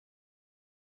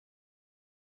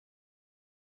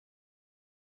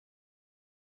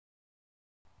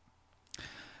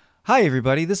Hi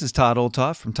everybody, this is Todd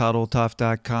Olthoff from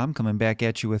ToddOlthoff.com coming back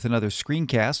at you with another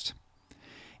screencast.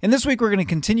 And this week we're going to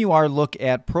continue our look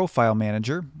at Profile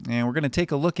Manager, and we're going to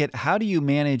take a look at how do you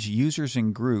manage users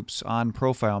and groups on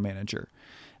Profile Manager.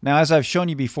 Now, as I've shown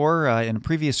you before in a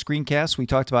previous screencast, we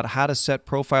talked about how to set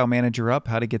Profile Manager up,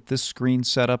 how to get this screen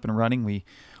set up and running. We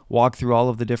walked through all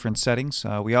of the different settings.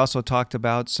 We also talked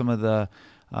about some of the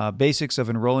basics of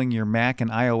enrolling your Mac and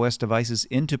iOS devices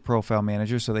into Profile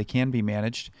Manager so they can be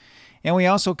managed. And we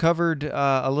also covered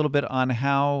a little bit on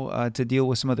how to deal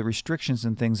with some of the restrictions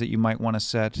and things that you might want to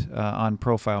set on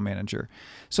Profile Manager.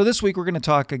 So this week we're going to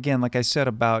talk again, like I said,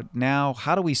 about now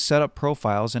how do we set up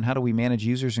profiles and how do we manage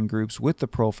users and groups with the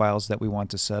profiles that we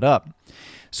want to set up.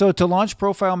 So to launch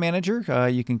Profile Manager,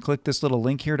 you can click this little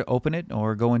link here to open it,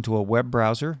 or go into a web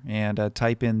browser and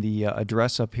type in the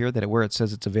address up here where it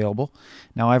says it's available.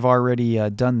 Now I've already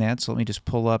done that, so let me just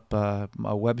pull up a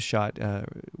web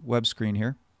screen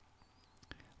here.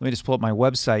 Let me just pull up my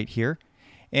website here.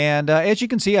 And as you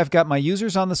can see, I've got my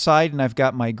users on the side and I've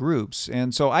got my groups.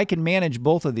 And so I can manage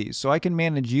both of these. So I can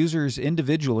manage users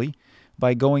individually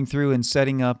by going through and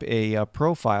setting up a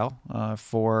profile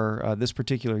for this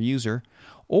particular user.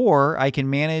 Or I can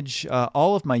manage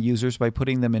all of my users by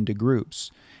putting them into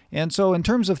groups. And so in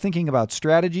terms of thinking about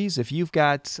strategies, if you've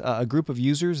got a group of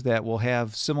users that will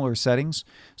have similar settings,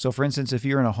 so for instance, if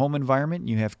you're in a home environment and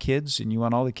you have kids and you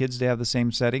want all the kids to have the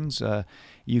same settings,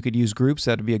 you could use groups.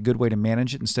 That would be a good way to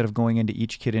manage it instead of going into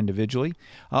each kid individually.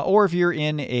 Or if you're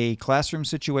in a classroom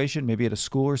situation, maybe at a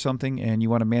school or something, and you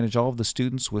want to manage all of the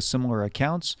students with similar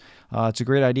accounts, it's a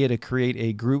great idea to create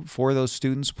a group for those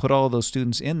students, put all of those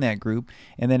students in that group,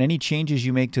 and then any changes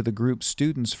you make to the group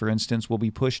students, for instance, will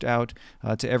be pushed out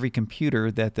to every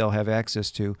computer that they'll have access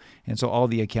to, and so all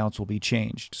the accounts will be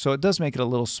changed. So it does make it a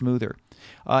little smoother.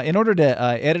 In order to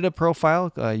edit a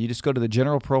profile, you just go to the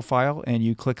general profile and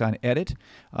you click on edit.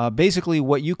 Basically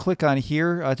what you click on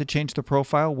here to change the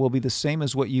profile will be the same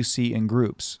as what you see in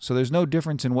groups. So there's no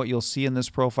difference in what you'll see in this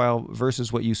profile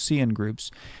versus what you see in groups.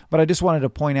 But I just wanted to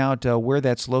point out where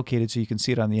that's located so you can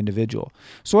see it on the individual.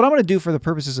 So what I'm going to do for the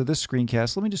purposes of this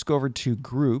screencast, let me just go over to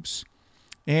groups.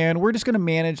 And we're just going to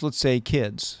manage, let's say,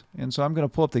 kids. And so I'm going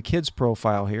to pull up the kids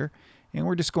profile here, and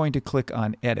we're just going to click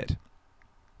on edit.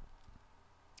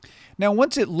 Now,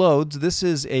 once it loads, this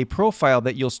is a profile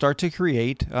that you'll start to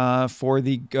create for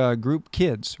the group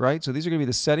kids, right? So these are going to be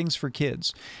the settings for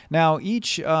kids. Now,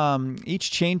 each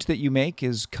change that you make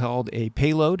is called a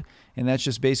payload, and that's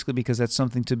just basically because that's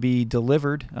something to be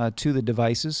delivered to the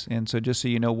devices. And so just so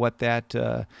you know what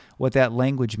that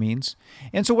language means.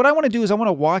 And so what I want to do is I want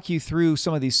to walk you through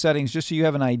some of these settings just so you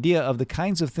have an idea of the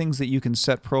kinds of things that you can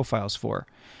set profiles for.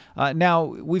 Now,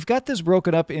 we've got this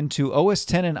broken up into OS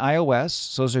 10 and iOS.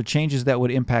 So those are changes that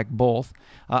would impact both.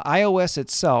 iOS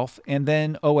itself, and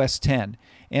then OS 10.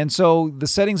 And so the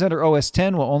settings under OS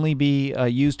 10 will only be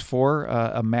used for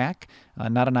a Mac,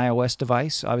 not an iOS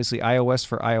device. Obviously, iOS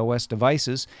for iOS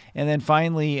devices. And then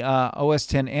finally, OS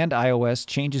 10 and iOS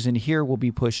changes in here will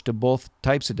be pushed to both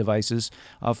types of devices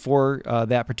for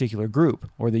that particular group,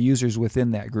 or the users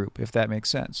within that group, if that makes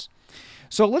sense.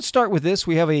 So let's start with this.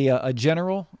 We have a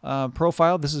general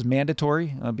profile. This is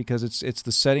mandatory because it's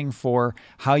the setting for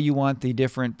how you want the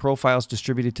different profiles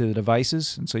distributed to the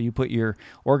devices. And so you put your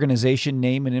organization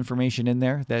name and information in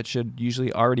there. That should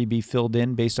usually already be filled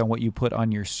in based on what you put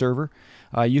on your server.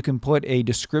 You can put a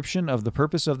description of the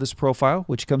purpose of this profile,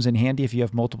 which comes in handy if you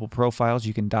have multiple profiles.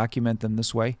 You can document them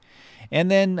this way. And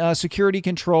then security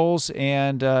controls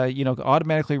and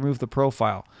automatically remove the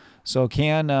profile. So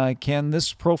can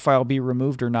this profile be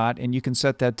removed or not? And you can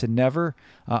set that to never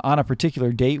on a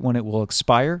particular date when it will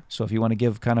expire. So if you want to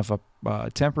give kind of a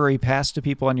temporary pass to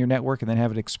people on your network and then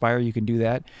have it expire, you can do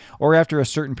that. Or after a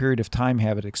certain period of time,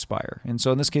 have it expire. And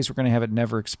so in this case, we're going to have it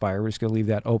never expire. We're just going to leave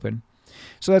that open.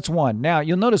 So that's one. Now,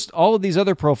 you'll notice all of these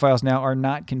other profiles now are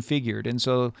not configured. And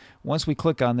so once we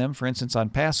click on them, for instance,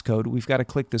 on Passcode, we've got to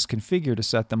click this configure to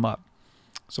set them up.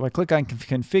 So I click on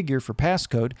configure for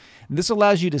passcode, and this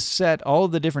allows you to set all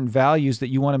of the different values that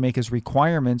you want to make as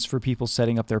requirements for people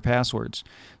setting up their passwords.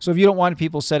 So if you don't want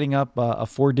people setting up a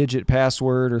 4-digit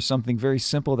password or something very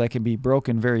simple that can be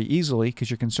broken very easily because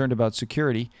you're concerned about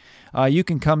security, you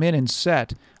can come in and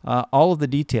set all of the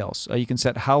details. You can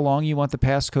set how long you want the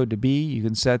passcode to be. You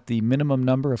can set the minimum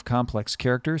number of complex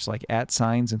characters like @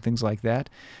 and things like that.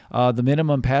 The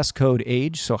minimum passcode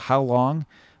age, so how long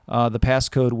the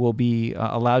passcode will be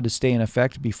allowed to stay in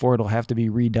effect before it'll have to be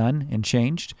redone and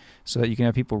changed, so that you can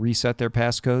have people reset their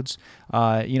passcodes.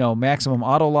 Maximum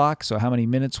auto lock, so how many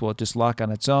minutes will it just lock on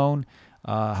its own?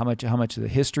 How much of the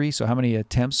history, so how many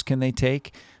attempts can they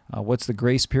take? What's the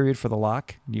grace period for the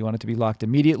lock? Do you want it to be locked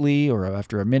immediately or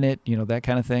after a minute? That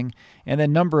kind of thing. And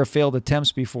then number of failed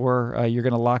attempts before you're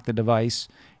going to lock the device,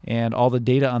 and all the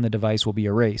data on the device will be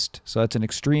erased. So that's an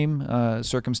extreme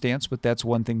circumstance, but that's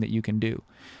one thing that you can do.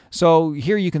 So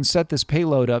here you can set this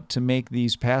payload up to make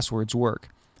these passwords work.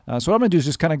 So what I'm going to do is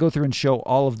just kind of go through and show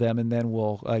all of them, and then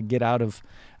we'll get out of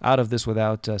this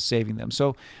without saving them.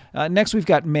 So next we've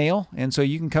got mail, and so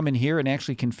you can come in here and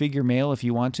actually configure mail if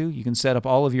you want to. You can set up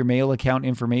all of your mail account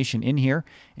information in here,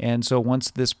 and so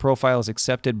once this profile is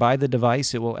accepted by the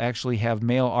device, it will actually have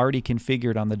mail already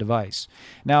configured on the device.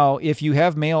 Now, if you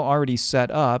have mail already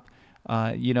set up,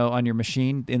 on your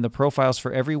machine, in the profiles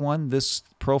for everyone, this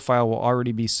profile will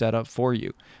already be set up for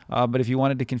you. But if you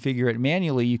wanted to configure it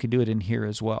manually, you could do it in here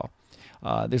as well.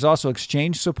 There's also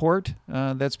Exchange support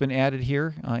that's been added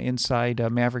here inside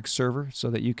Mavericks server,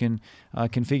 so that you can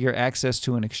configure access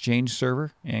to an Exchange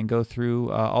server and go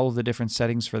through all of the different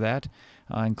settings for that,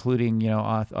 including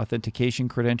authentication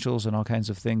credentials and all kinds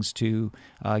of things to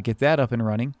get that up and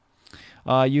running.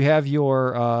 You have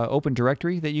your open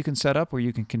directory that you can set up, where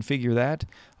you can configure that.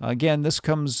 Again, this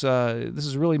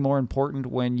is really more important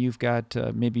when you've got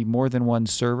maybe more than one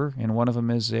server, and one of them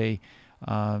is a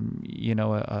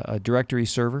directory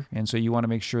server, and so you want to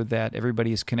make sure that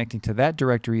everybody is connecting to that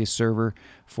directory server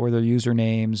for their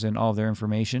usernames and all of their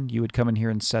information. You would come in here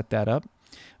and set that up.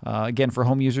 Again, for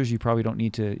home users, you probably don't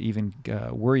need to even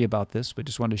worry about this, but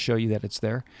just wanted to show you that it's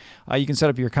there. You can set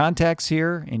up your contacts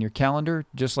here and your calendar,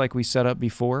 just like we set up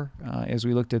before as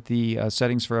we looked at the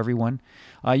settings for everyone.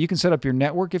 You can set up your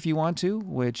network if you want to,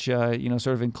 which sort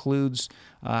of includes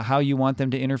how you want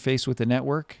them to interface with the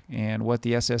network, and what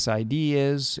the SSID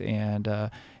is,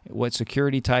 and what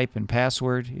security type and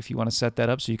password, if you want to set that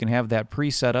up. So you can have that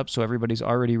pre-set up so everybody's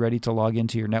already ready to log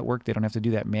into your network. They don't have to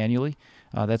do that manually.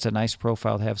 That's a nice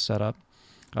profile to have set up.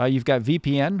 You've got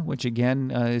VPN, which again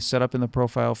is set up in the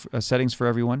profile settings for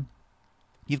everyone.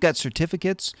 You've got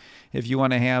certificates, if you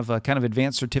want to have kind of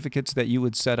advanced certificates that you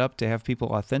would set up to have people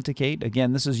authenticate.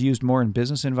 Again, this is used more in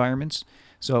business environments,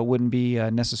 so it wouldn't be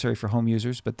necessary for home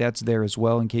users, but that's there as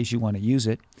well in case you want to use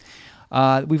it.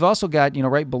 We've also got,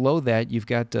 right below that, you've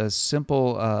got a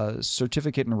simple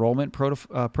certificate enrollment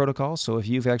protocol. So if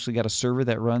you've actually got a server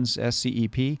that runs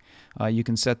SCEP, you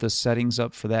can set the settings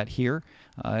up for that here.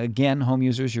 Again, home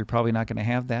users, you're probably not going to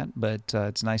have that, but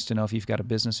it's nice to know if you've got a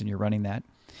business and you're running that.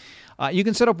 You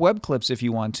can set up web clips if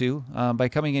you want to by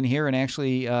coming in here and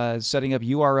actually setting up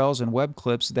URLs and web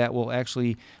clips that will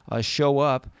actually show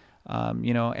up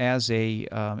as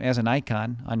an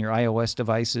icon on your iOS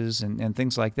devices and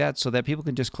things like that, so that people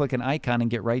can just click an icon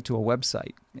and get right to a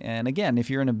website. And again,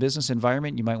 if you're in a business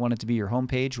environment, you might want it to be your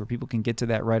homepage where people can get to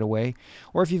that right away.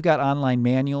 Or if you've got online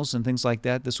manuals and things like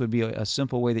that, this would be a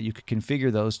simple way that you could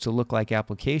configure those to look like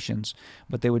applications,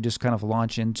 but they would just kind of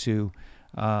launch into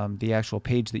the actual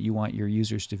page that you want your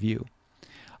users to view.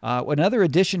 Another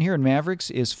addition here in Mavericks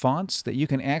is fonts, that you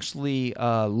can actually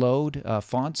load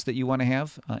fonts that you want to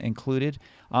have included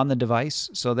on the device,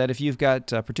 so that if you've got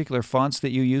particular fonts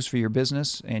that you use for your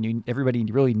business and everybody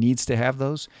really needs to have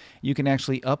those, you can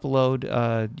actually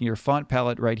upload your font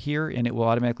palette right here, and it will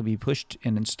automatically be pushed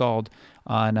and installed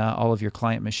on all of your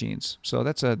client machines. So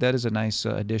that is a nice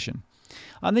addition.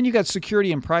 And then you've got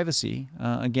security and privacy,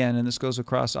 again, and this goes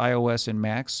across iOS and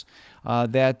Macs,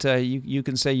 that you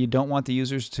can say you don't want the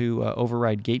users to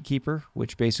override Gatekeeper,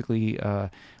 which basically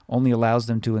only allows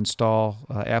them to install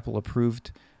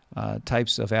Apple-approved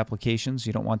types of applications.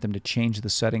 You don't want them to change the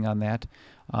setting on that.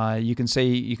 You can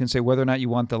say whether or not you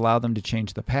want to allow them to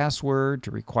change the password,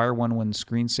 to require one when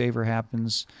screensaver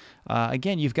happens.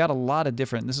 Again, you've got a lot of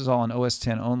different, this is all on OS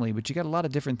X only, but you got a lot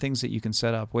of different things that you can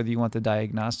set up, whether you want the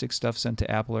diagnostic stuff sent to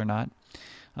Apple or not.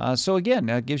 So again,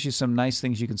 that gives you some nice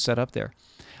things you can set up there.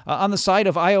 On the side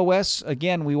of iOS,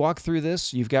 again, we walk through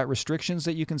this. You've got restrictions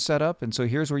that you can set up, and so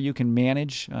here's where you can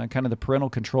manage kind of the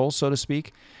parental controls, so to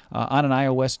speak, on an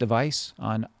iOS device,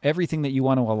 on everything that you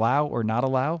want to allow or not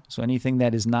allow. So anything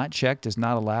that is not checked is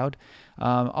not allowed,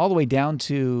 all the way down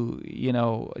to,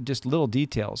 just little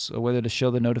details, whether to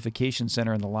show the notification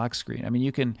center in the lock screen. I mean,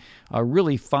 you can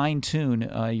really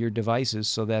fine-tune your devices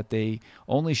so that they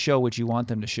only show what you want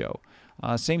them to show.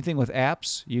 Same thing with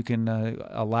apps. You can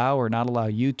allow or not allow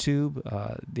YouTube,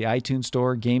 the iTunes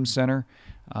Store, Game Center,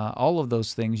 all of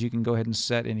those things you can go ahead and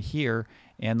set in here,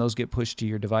 and those get pushed to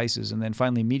your devices. And then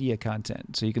finally, media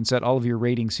content. So you can set all of your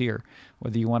ratings here,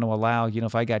 whether you want to allow,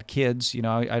 if I got kids,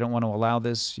 I don't want to allow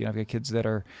this. I've got kids that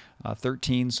are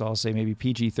 13, so I'll say maybe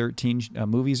PG-13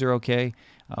 movies are okay.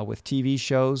 With TV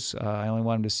shows, I only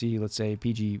want them to see, let's say,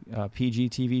 PG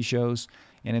TV shows.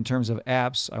 And in terms of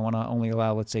apps, I want to only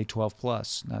allow, let's say, 12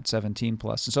 plus, not 17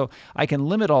 plus. And so I can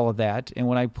limit all of that. And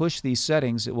when I push these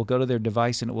settings, it will go to their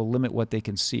device and it will limit what they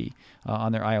can see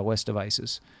on their iOS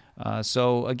devices.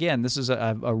 So again, this is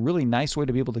a really nice way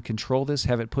to be able to control this,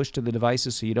 have it pushed to the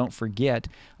devices so you don't forget,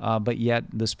 but yet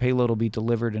this payload will be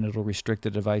delivered and it'll restrict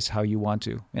the device how you want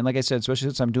to. And like I said, especially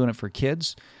since I'm doing it for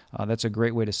kids, that's a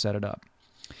great way to set it up.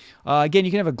 Again, you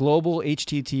can have a global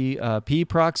HTTP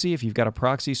proxy if you've got a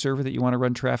proxy server that you want to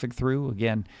run traffic through.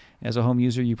 Again, as a home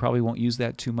user, you probably won't use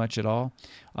that too much at all.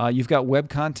 You've got web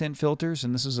content filters,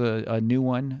 and this is a new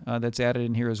one that's added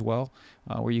in here as well,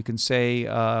 where you can say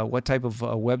what type of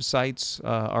websites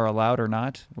are allowed or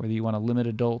not, whether you want to limit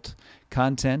adult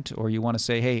content or you want to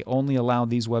say, hey, only allow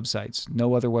these websites,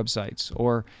 no other websites,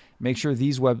 or make sure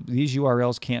these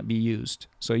URLs can't be used.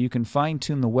 So you can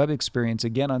fine-tune the web experience,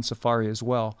 again, on Safari as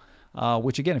well.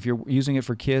 Which again, if you're using it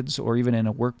for kids or even in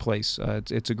a workplace,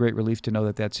 it's a great relief to know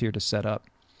that that's here to set up.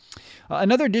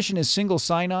 Another addition is single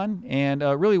sign-on, and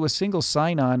really with single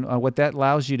sign-on, what that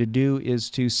allows you to do is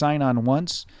to sign on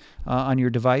once on your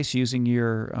device using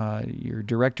your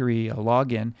directory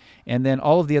login, and then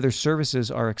all of the other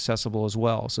services are accessible as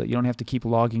well, so you don't have to keep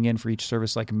logging in for each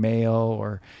service like mail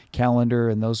or calendar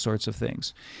and those sorts of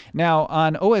things. Now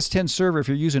on OS X server, if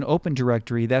you're using Open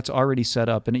Directory, that's already set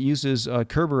up, and it uses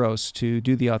Kerberos to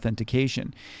do the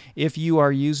authentication. If you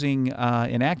are using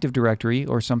an Active Directory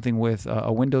or something with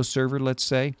a Windows server, let's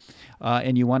say,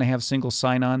 and you want to have single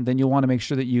sign-on, then you'll want to make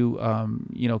sure that you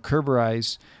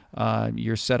Kerberize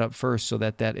your setup first so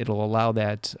that it'll allow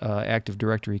that Active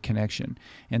Directory connection.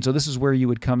 And so this is where you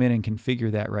would come in and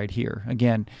configure that right here.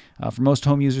 Again, for most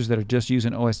home users that are just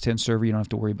using OS X server, you don't have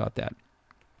to worry about that.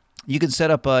 You can set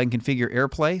up and configure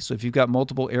Airplay. So if you've got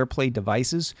multiple Airplay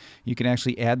devices, you can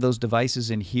actually add those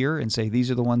devices in here and say, these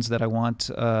are the ones that I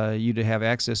want you to have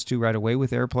access to right away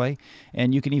with Airplay.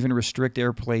 And you can even restrict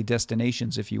Airplay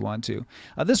destinations if you want to.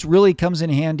 This really comes in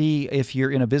handy if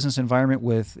you're in a business environment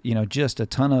with just a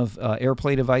ton of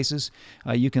Airplay devices.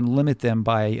 You can limit them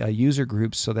by user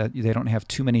groups so that they don't have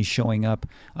too many showing up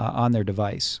on their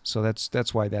device. So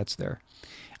that's why that's there.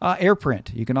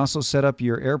 Airprint. You can also set up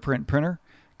your Airprint printer.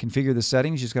 Configure the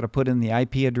settings. You just got to put in the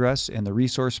IP address and the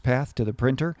resource path to the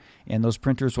printer, and those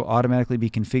printers will automatically be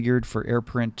configured for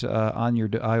Airprint on your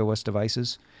iOS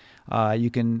devices. You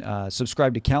can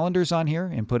subscribe to calendars on here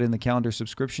and put in the calendar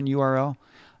subscription URL.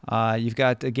 You've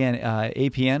got, again,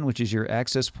 APN, which is your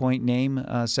access point name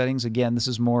settings. Again, this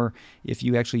is more if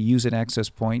you actually use an access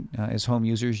point. As home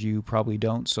users, you probably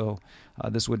don't, so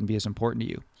this wouldn't be as important to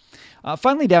you.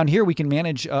 Finally, down here, we can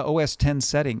manage OS X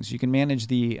settings. You can manage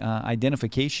the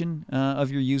identification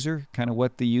of your user, kind of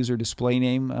what the user display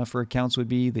name for accounts would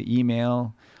be, the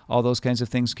email, all those kinds of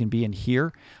things can be in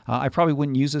here. I probably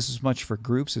wouldn't use this as much for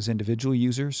groups as individual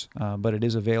users, but it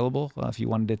is available if you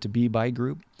wanted it to be by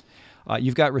group.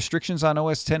 You've got restrictions on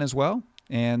OS X as well,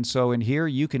 and so in here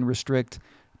you can restrict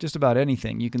just about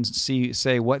anything. You can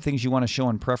say what things you want to show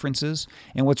in preferences,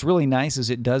 and what's really nice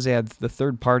is it does add the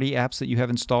third-party apps that you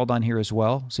have installed on here as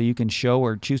well, so you can show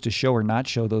or choose to show or not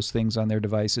show those things on their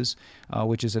devices,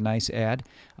 which is a nice add.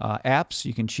 Apps,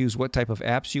 you can choose what type of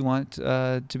apps you want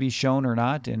to be shown or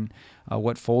not, and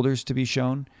what folders to be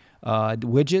shown.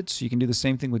 Widgets, you can do the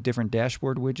same thing with different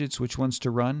dashboard widgets, which ones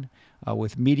to run.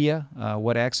 With media,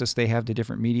 what access they have to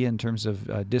different media in terms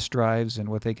of disk drives and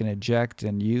what they can eject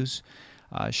and use.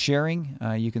 Sharing,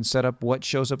 you can set up what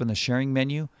shows up in the sharing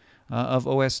menu of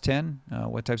OS X,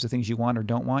 what types of things you want or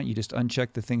don't want. You just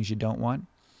uncheck the things you don't want.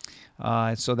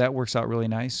 So that works out really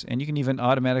nice. And you can even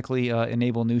automatically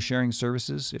enable new sharing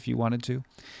services if you wanted to.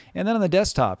 And then on the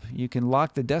desktop, you can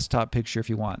lock the desktop picture if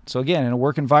you want. So again, in a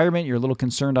work environment, you're a little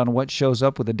concerned on what shows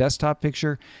up with the desktop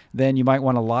picture, then you might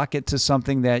want to lock it to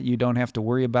something that you don't have to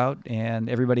worry about, and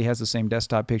everybody has the same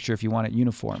desktop picture if you want it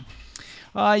uniform.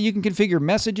 You can configure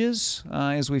messages,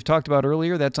 as we've talked about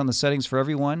earlier. That's on the settings for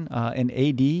everyone. An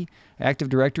AD, Active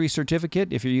Directory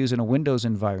certificate, if you're using a Windows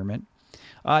environment.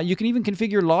 You can even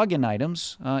configure login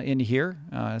items in here.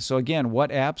 So again,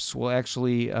 what apps will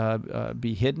actually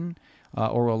be hidden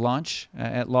or will launch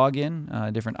at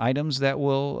login, different items that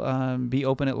will be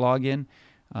open at login,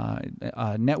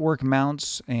 network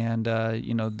mounts, and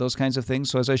those kinds of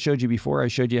things. So as I showed you before, I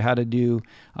showed you how to do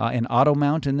an auto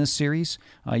mount in this series.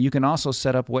 You can also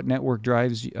set up what network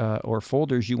drives or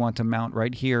folders you want to mount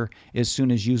right here as soon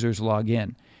as users log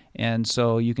in. And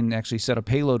so you can actually set a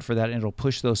payload for that, and it'll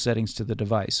push those settings to the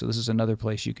device. So this is another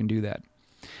place you can do that.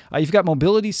 You've got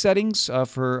mobility settings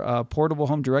for portable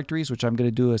home directories, which I'm going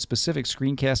to do a specific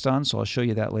screencast on, so I'll show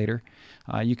you that later.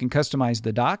 You can customize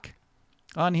the dock.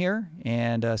 on here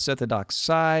and set the dock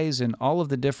size and all of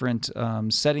the different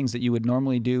settings that you would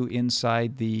normally do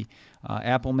inside the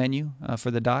Apple menu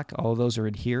for the dock. All of those are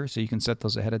in here, so you can set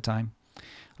those ahead of time.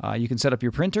 You can set up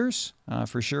your printers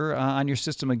for sure on your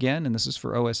system again, and this is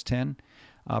for OS 10.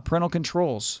 Parental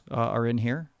controls are in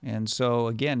here, and so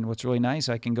again, what's really nice,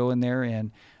 I can go in there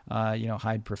and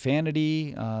hide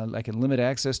profanity. I can limit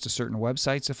access to certain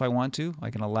websites if I want to. I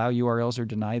can allow URLs or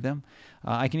deny them.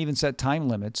 I can even set time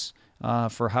limits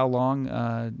for how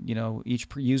long each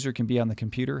user can be on the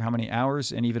computer, how many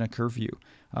hours, and even a curfew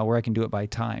where I can do it by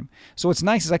time. So what's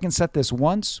nice is I can set this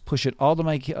once, push it all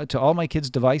to all my kids'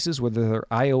 devices, whether they're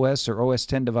iOS or OS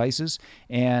 10 devices,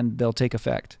 and they'll take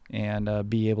effect and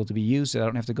be able to be used. I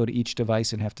don't have to go to each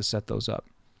device and have to set those up.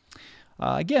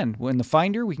 Again, in the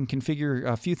Finder, we can configure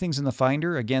a few things in the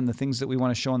Finder. Again, the things that we want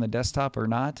to show on the desktop or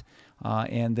not.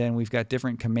 And then we've got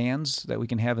different commands that we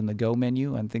can have in the Go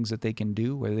menu and things that they can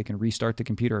do, whether they can restart the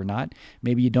computer or not.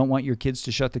 Maybe you don't want your kids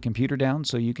to shut the computer down,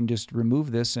 so you can just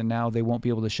remove this, and now they won't be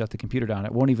able to shut the computer down.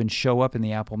 It won't even show up in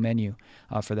the Apple menu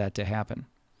for that to happen.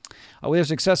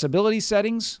 There's accessibility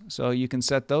settings, so you can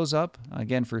set those up,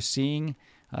 again, for seeing,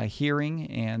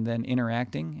 hearing, and then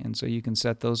interacting. And so you can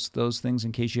set those things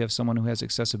in case you have someone who has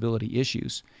accessibility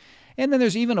issues. And then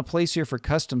there's even a place here for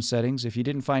custom settings. If you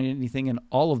didn't find anything in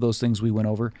all of those things we went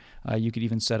over, you could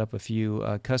even set up a few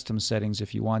custom settings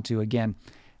if you want to. Again,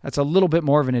 that's a little bit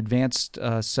more of an advanced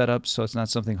setup, so it's not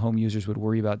something home users would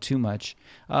worry about too much.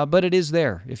 But it is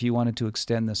there if you wanted to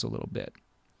extend this a little bit.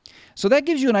 So that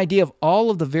gives you an idea of all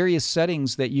of the various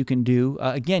settings that you can do,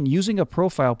 again, using a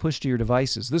profile pushed to your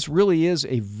devices. This really is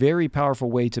a very powerful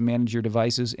way to manage your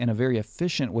devices and a very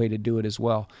efficient way to do it as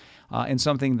well, and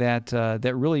something that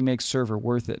really makes Server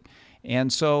worth it.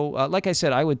 And so, like I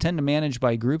said, I would tend to manage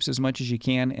by groups as much as you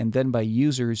can, and then by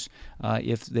users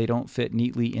if they don't fit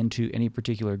neatly into any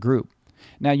particular group.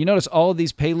 Now, you notice all of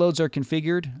these payloads are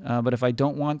configured, but if I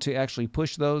don't want to actually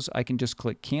push those, I can just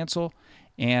click Cancel,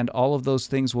 and all of those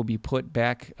things will be put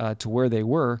back to where they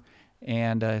were.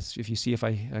 And if you see, if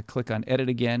I click on Edit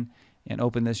again and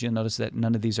open this, you'll notice that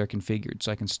none of these are configured,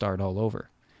 so I can start all over.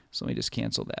 So let me just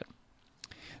cancel that.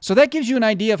 So that gives you an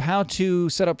idea of how to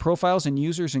set up profiles and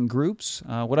users and groups.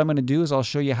 What I'm going to do is I'll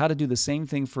show you how to do the same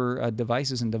thing for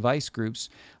devices and device groups,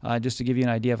 just to give you an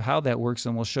idea of how that works,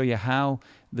 and we'll show you how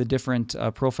the different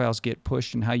profiles get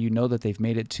pushed and how you know that they've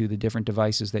made it to the different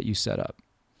devices that you set up.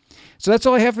 So that's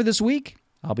all I have for this week.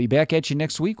 I'll be back at you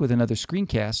next week with another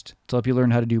screencast to help you learn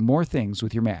how to do more things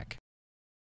with your Mac.